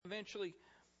eventually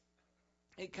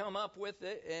he come up with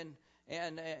it,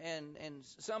 and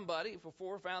somebody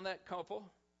before found that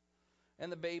couple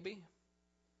and the baby.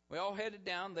 We all headed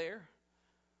down there.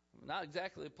 Not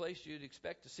exactly a place you'd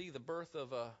expect to see the birth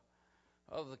of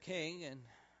the king,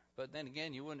 but then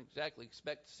again, you wouldn't exactly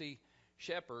expect to see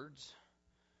shepherds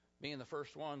being the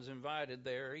first ones invited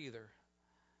there either.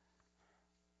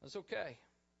 That's okay.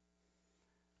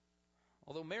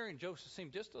 Although Mary and Joseph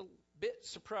seemed just a bit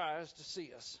surprised to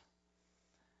see us.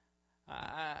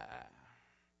 I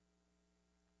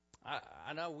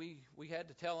know we had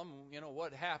to tell them,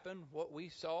 what happened, what we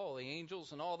saw, the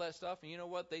angels and all that stuff. And you know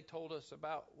what? They told us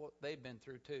about what they've been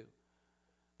through too.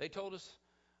 They told us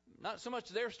not so much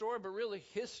their story, but really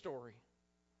his story.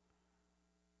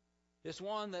 This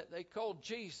one that they called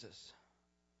Jesus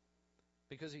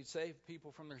because he'd saved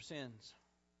people from their sins.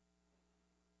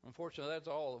 Unfortunately, that's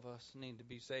all of us need to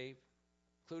be saved,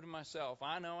 including myself.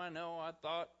 I know. I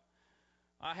thought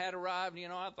I had arrived.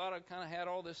 I thought I kind of had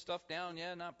all this stuff down.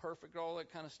 Yeah, not perfect, all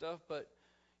that kind of stuff. But,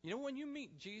 when you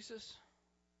meet Jesus,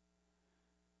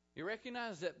 you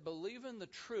recognize that believing the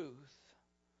truth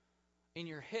in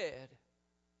your head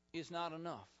is not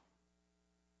enough.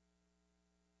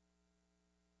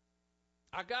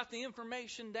 I got the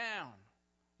information down.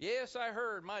 Yes, I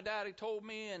heard. My daddy told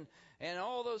me and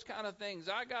all those kind of things.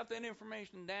 I got that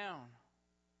information down.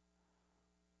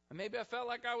 And maybe I felt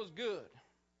like I was good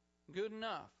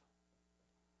enough,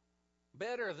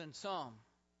 better than some.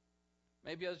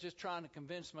 Maybe I was just trying to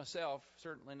convince myself,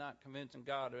 certainly not convincing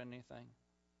God or anything.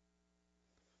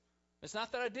 It's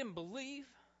not that I didn't believe.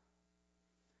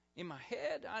 In my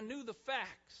head, I knew the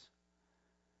facts.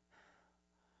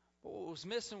 But what was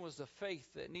missing was the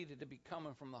faith that needed to be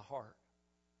coming from the heart.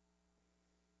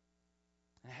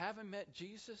 And having met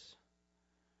Jesus,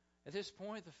 at this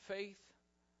point, the faith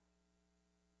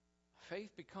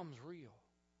becomes real.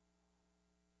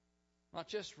 Not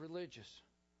just religious.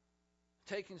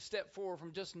 Taking a step forward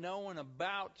from just knowing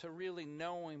about to really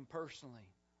knowing personally.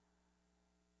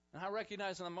 And I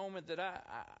recognize in the moment that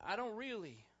I didn't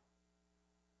really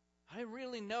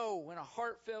know in a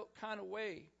heartfelt kind of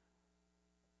way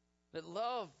that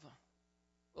love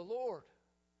the Lord.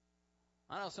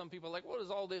 I know some people are like, what is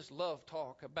all this love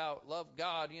talk about? Love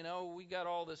God, we got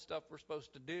all this stuff we're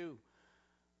supposed to do.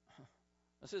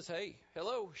 I says, hey,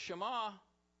 hello, Shema.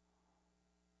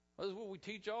 This is what we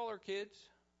teach all our kids.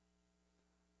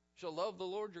 You shall love the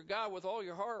Lord your God with all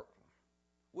your heart,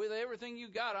 with everything you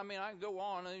got. I can go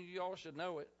on, and you all should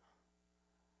know it.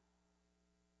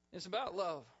 It's about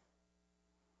love.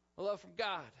 A love from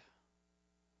God.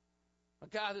 A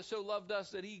God that so loved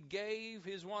us that he gave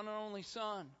his one and only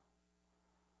Son.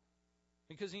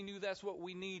 Because he knew that's what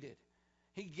we needed.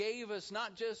 He gave us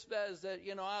not just as that,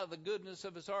 out of the goodness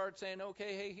of his heart saying,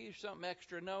 okay, hey, here's something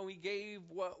extra. No, he gave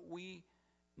what we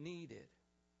needed.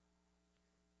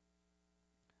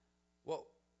 What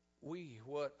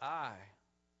I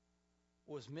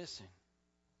was missing.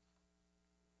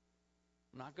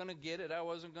 I'm not going to get it. I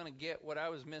wasn't going to get what I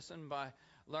was missing by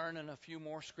learning a few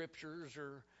more scriptures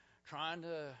or trying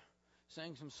to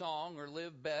sing some song or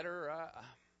live better.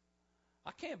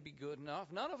 I can't be good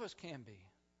enough. None of us can be.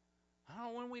 I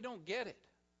don't know when we don't get it.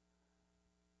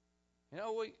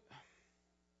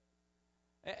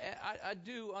 I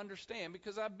do understand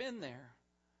because I've been there.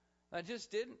 I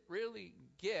just didn't really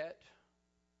get.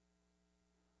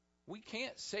 We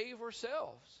can't save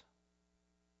ourselves.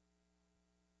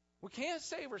 We can't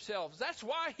save ourselves. That's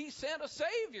why he sent a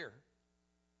Savior.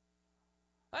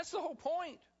 That's the whole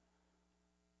point.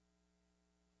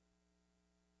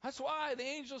 That's why the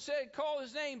angel said, call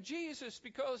his name Jesus,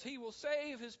 because he will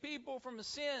save his people from the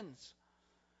sins.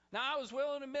 Now, I was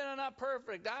willing to admit I'm not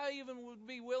perfect. I even would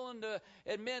be willing to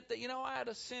admit that, I had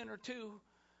a sin or two.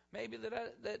 Maybe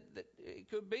that it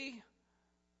could be.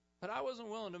 But I wasn't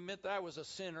willing to admit that I was a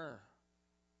sinner.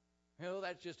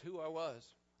 That's just who I was.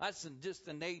 That's just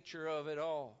the nature of it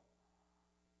all.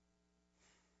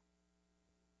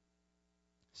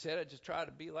 Said I just try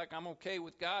to be like I'm okay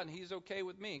with God and he's okay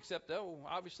with me. Except,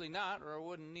 obviously not, or I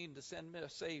wouldn't need to send me a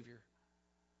Savior.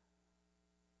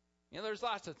 There's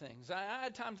lots of things. I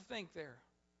had time to think there.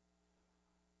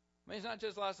 It's not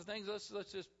just lots of things.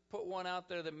 Let's just put one out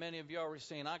there that many of you already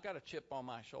seen. I got a chip on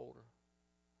my shoulder.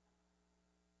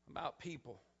 About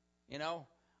people.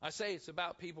 I say it's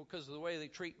about people because of the way they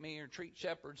treat me or treat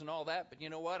shepherds and all that. But you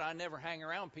know what? I never hang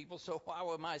around people, so why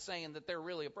am I saying that they're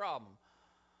really a problem?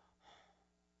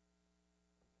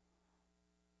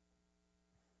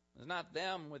 It's not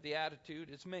them with the attitude,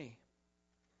 it's me.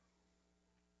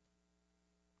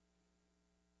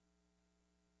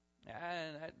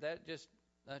 And that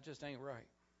just ain't right.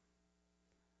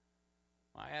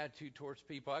 my attitude towards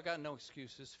people. I got no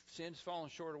excuses. Sin's falling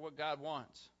short of what God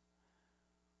wants,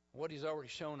 what He's already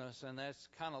shown us, and that's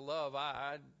kind of love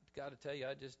I got to tell you,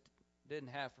 I just didn't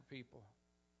have for people.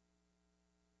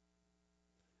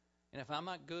 And if I'm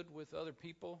not good with other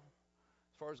people,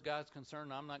 as far as God's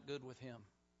concerned, I'm not good with Him.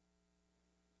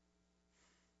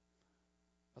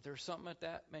 But there's something at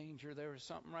that manger, there was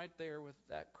something right there with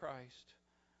that Christ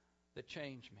that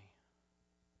changed me.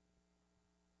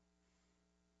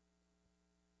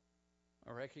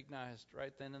 I recognized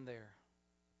right then and there.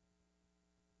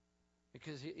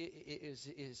 Because it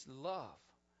is love,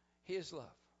 His love,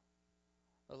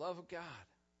 the love of God.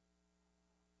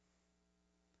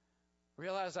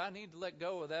 Realize I need to let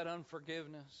go of that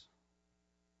unforgiveness,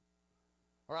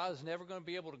 or I was never going to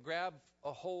be able to grab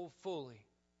a hold fully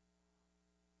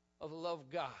of the love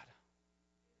of God.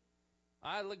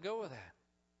 I let go of that.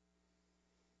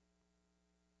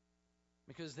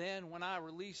 Because then when I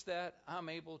release that, I'm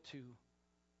able to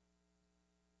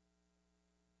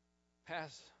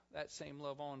pass that same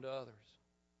love on to others.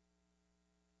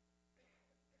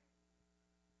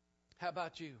 How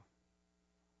about you?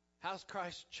 How's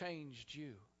Christ changed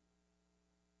you?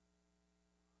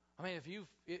 I mean,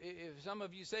 if some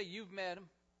of you say you've met Him,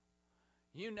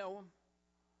 you know Him,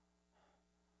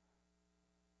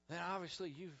 then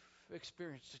obviously you've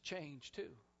experienced a change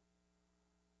too.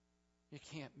 You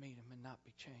can't meet Him and not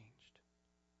be changed.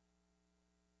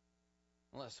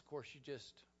 Unless, of course, you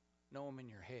just know Him in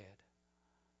your head,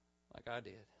 like I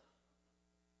did.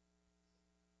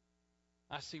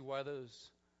 I see why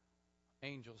those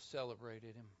angels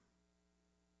celebrated Him,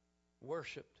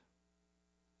 worshipped.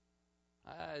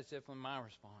 It's definitely my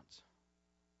response.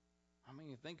 I mean,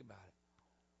 you think about it.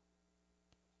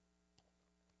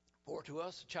 For to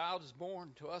us a child is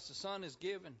born, to us a son is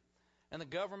given, and the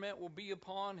government will be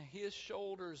upon His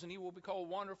shoulders, and He will be called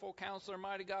Wonderful Counselor,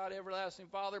 Mighty God, Everlasting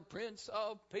Father, Prince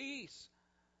of Peace.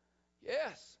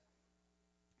 Yes.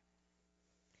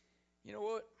 You know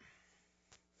what?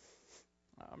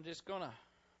 I want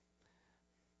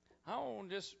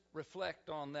to just reflect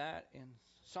on that in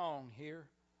song here.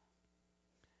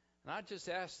 And I just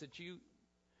ask that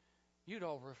you'd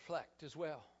all reflect as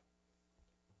well.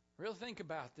 Really think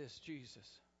about this, Jesus.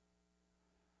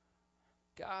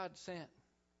 God sent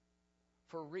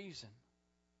for a reason.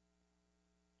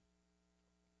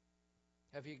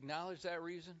 Have you acknowledged that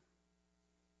reason?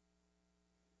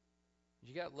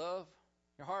 You got love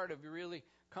in your heart? Have you really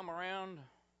come around?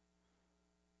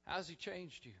 How's He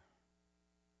changed you?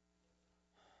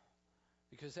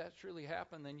 Because that's really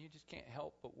happened, then you just can't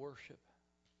help but worship.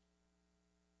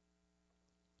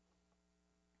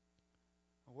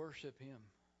 Worship Him.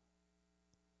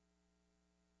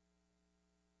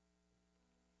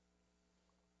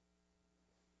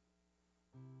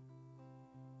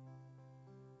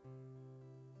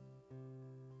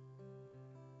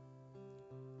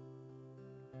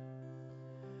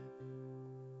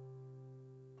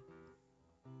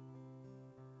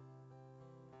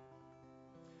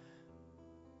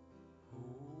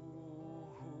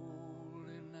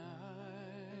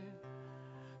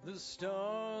 The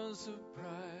stars of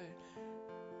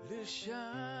brightly shining,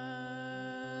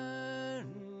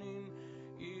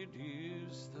 it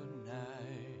is the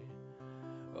night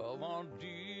of our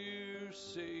dear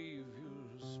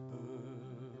Savior's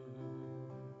birth.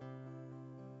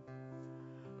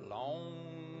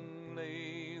 Long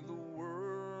lay the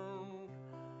world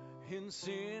in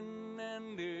sin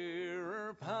and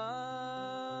error pining,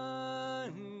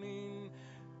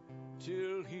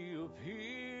 till He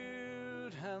appeared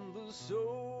and the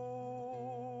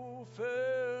soul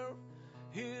felt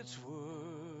its worth.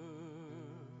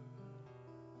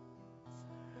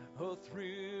 A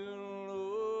thrill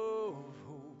of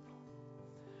hope,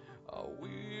 a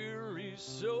weary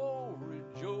soul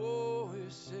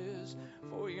rejoices,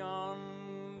 for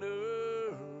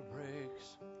yonder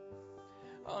breaks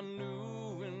a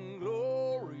new and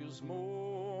glorious morn.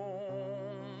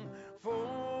 For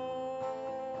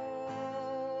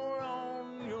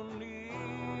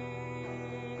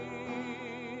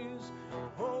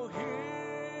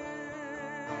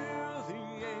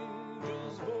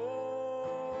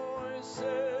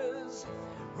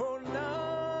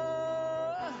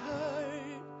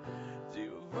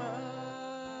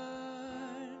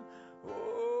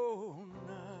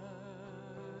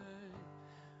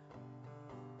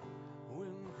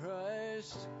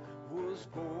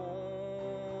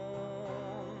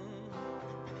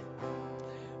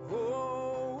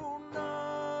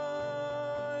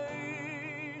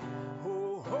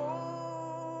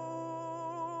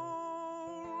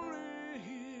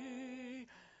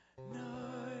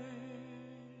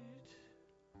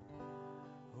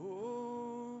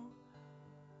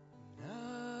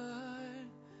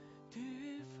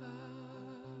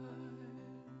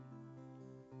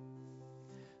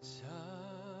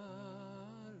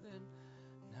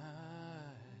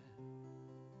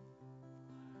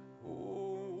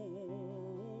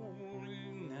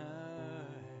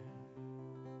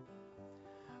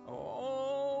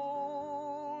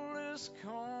is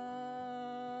come,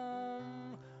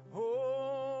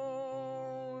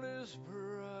 all is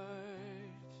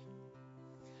bright,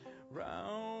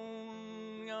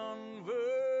 round yon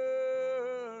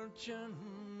virgin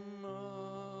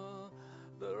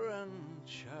mother and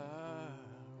child,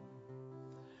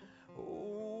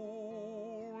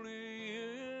 holy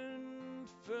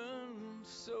infant,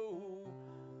 so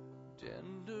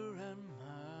tender and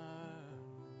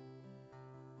mild,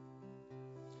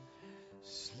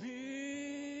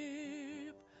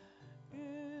 sleep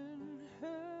in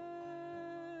heavenly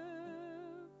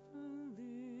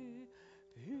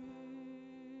peace,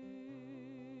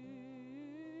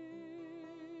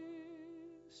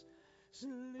 sleep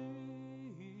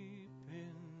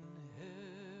in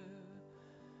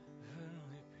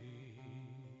heavenly peace.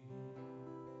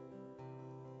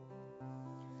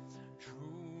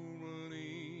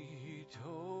 Truly He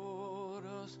taught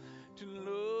us to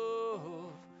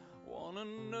love one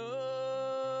another.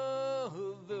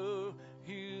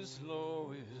 His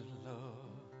law is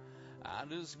love,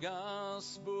 and His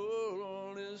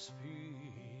gospel is peace.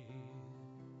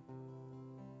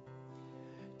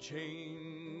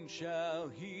 Chain shall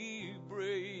He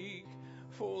break,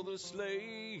 for the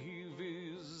slave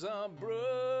is our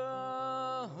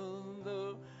brother,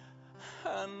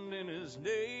 and in His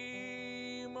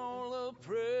name all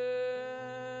oppression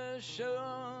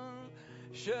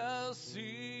shall cease.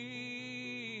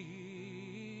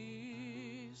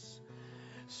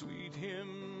 Sweet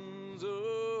hymns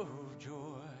of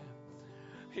joy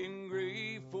in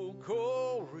grateful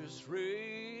chorus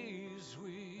raise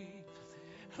we,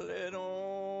 let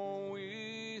all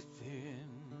within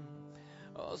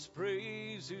us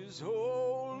praise His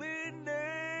holy name.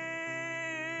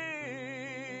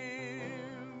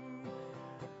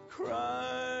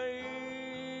 Christ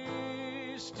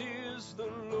is the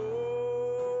Lord,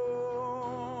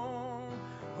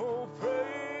 oh praise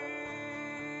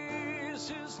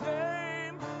His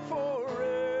name forever.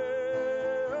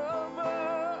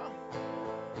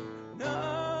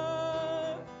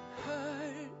 Night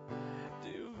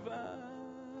divine,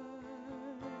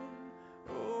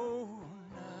 oh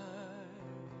night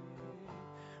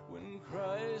when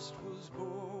Christ was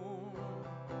born.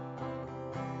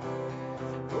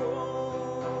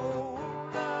 Oh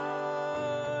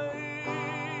night,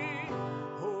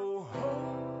 oh holy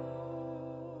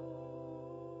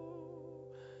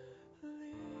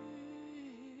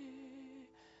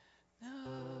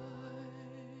night,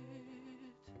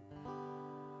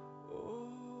 oh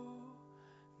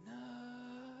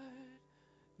night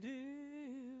divine.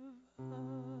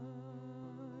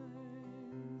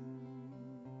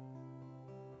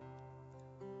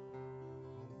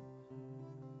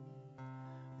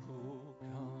 Oh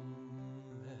come,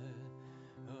 let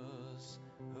us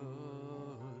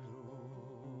adore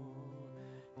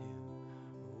Him.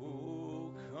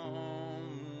 Oh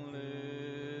come,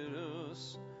 let us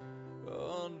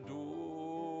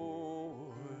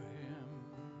adore Him.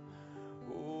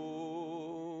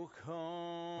 Oh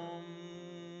come,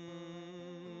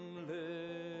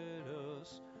 let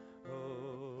us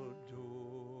adore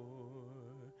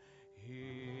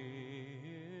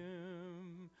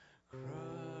Him, Christ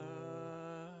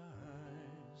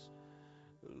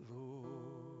the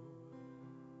Lord.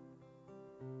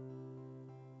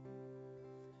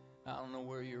 I don't know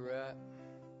where you're at.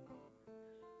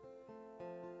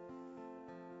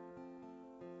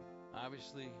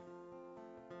 Obviously,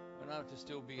 we're not to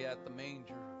still be at the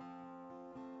manger.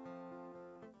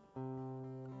 I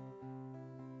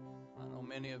know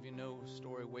many of you know a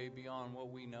story way beyond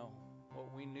what we know,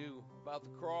 what we knew about the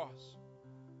cross.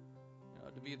 You know,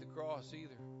 to be at the cross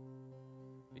either.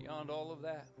 Beyond all of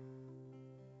that.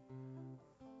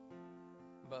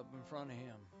 But in front of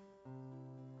Him.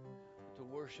 To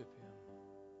worship Him.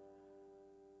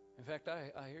 In fact,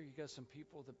 I hear you got some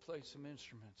people that play some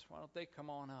instruments. Why don't they come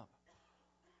on up?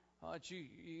 Why don't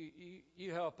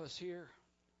you help us here?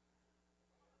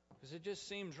 Because it just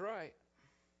seems right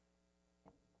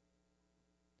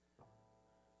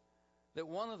that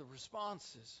one of the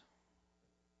responses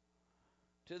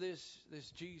to this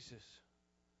Jesus,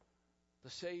 the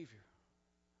Savior,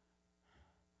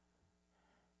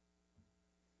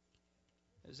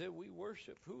 is that we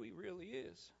worship who He really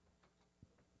is.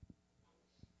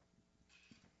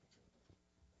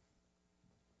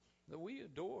 That we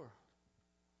adore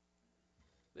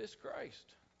this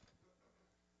Christ,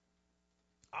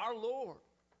 our Lord.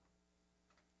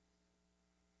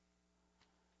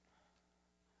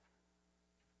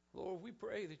 Lord, we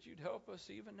pray that You'd help us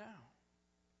even now.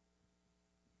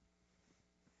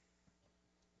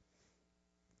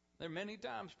 There are many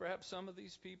times, perhaps some of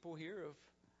these people here have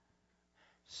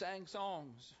sang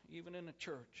songs, even in a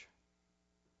church.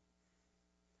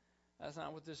 That's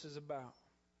not what this is about.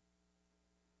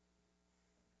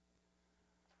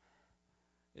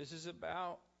 This is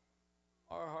about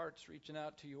our hearts reaching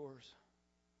out to yours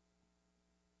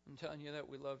and telling you that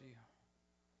we love you,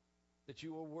 that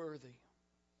you are worthy,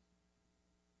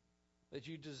 that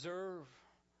you deserve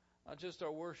not just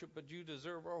our worship, but you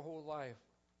deserve our whole life.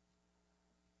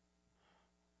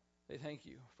 Say thank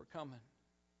you for coming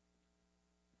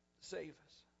to save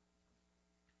us.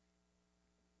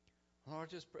 Lord,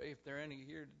 just pray if there are any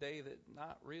here today that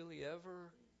not really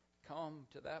ever come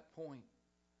to that point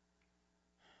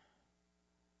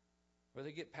where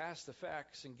they get past the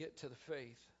facts and get to the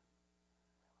faith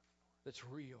that's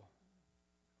real,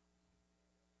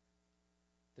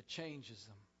 that changes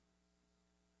them.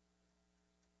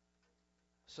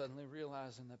 Suddenly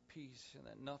realizing the peace and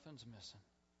that nothing's missing.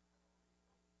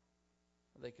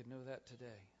 They could know that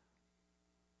today.